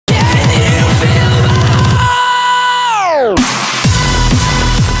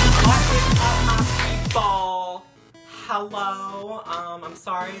hello. I'm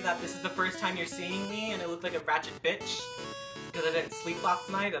sorry that this is the first time you're seeing me and I look like a ratchet bitch because I didn't sleep last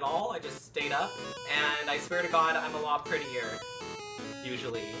night at all. I just stayed up and I swear to God I'm a lot prettier,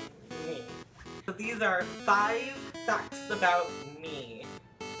 usually. So these are 5 facts about me.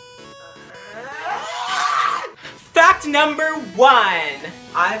 Fact number 1!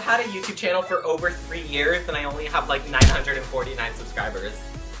 I've had a YouTube channel for over 3 years and I only have like 949 subscribers.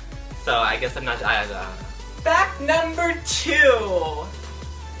 So I guess I'm not... Fact number 2!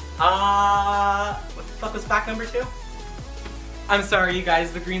 What the fuck was fact number 2? I'm sorry you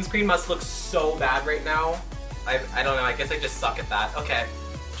guys, the green screen must look so bad right now. I don't know, I guess I just suck at that. Okay,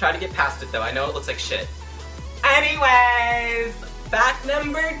 try to get past it though, I know it looks like shit. Anyways, fact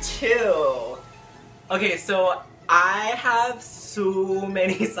number 2. Okay, so I have so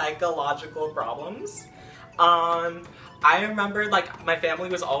many psychological problems. I remember like my family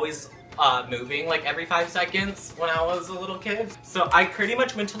was always moving like every 5 seconds when I was a little kid. So I pretty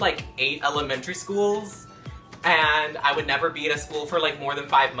much went to like 8 elementary schools and I would never be at a school for like more than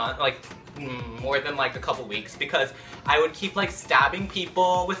 5 months, like more than like a couple weeks, because I would keep like stabbing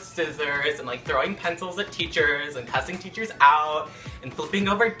people with scissors and like throwing pencils at teachers and cussing teachers out and flipping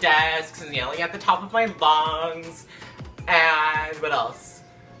over desks and yelling at the top of my lungs. And what else?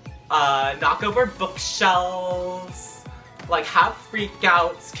 Knock over bookshelves, like have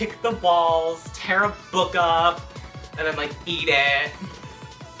freakouts, kick the walls, tear a book up, and then like eat it,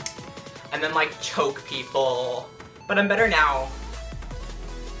 and then like choke people. But I'm better now.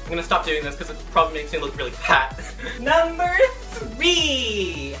 I'm gonna stop doing this because it probably makes me look really fat. Number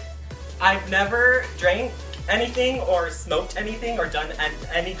 3! I've never drank anything or smoked anything or done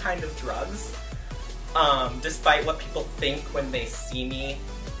any kind of drugs. Despite what people think when they see me,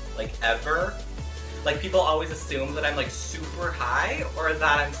 like, ever. Like, people always assume that I'm, like, super high or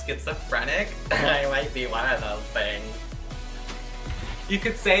that I'm schizophrenic. I might be one of those things. You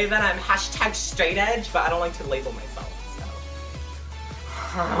could say that I'm hashtag straight edge, but I don't like to label myself, so.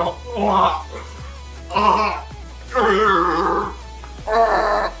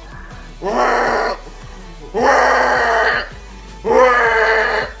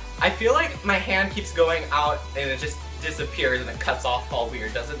 I feel like my hand keeps going out and it just disappears and it cuts off all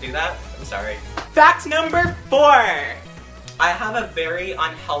weird. Does it do that? I'm sorry. Fact number 4! I have a very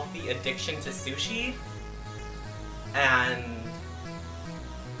unhealthy addiction to sushi. And...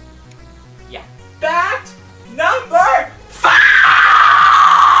 yeah. Fact number 5!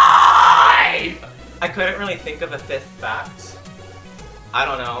 I couldn't really think of a 5th fact. I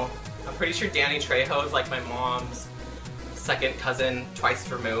don't know. I'm pretty sure Danny Trejo is like my mom's second cousin, twice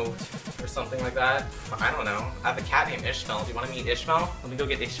removed, or something like that. I don't know. I have a cat named Ishmael. Do you want to meet Ishmael? Let me go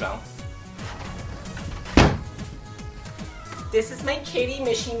get Ishmael. This is my kitty,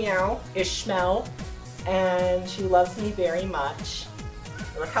 Mishy Meow, Ishmael, and she loves me very much.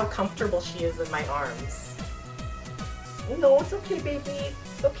 Look how comfortable she is in my arms. No, it's okay, baby.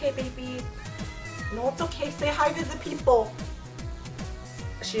 It's okay, baby. No, it's okay. Say hi to the people.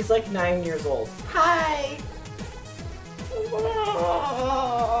 She's like 9 years old. Hi!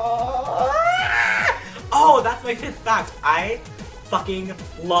 Oh, that's my 5th fact. I fucking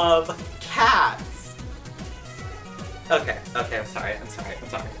love cats. Okay, I'm sorry.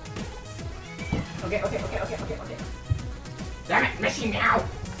 Okay. Damn it, Mishy Meow!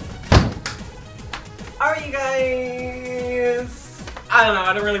 Alright, you guys. I don't know,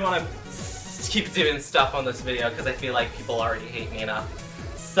 I don't really want to keep doing stuff on this video because I feel like people already hate me enough.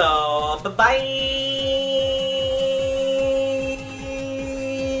 So, bye-bye!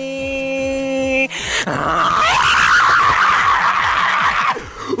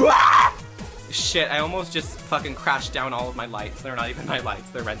 Shit, I almost just fucking crashed down all of my lights. They're not even my lights,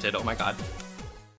 they're rented. Oh my god.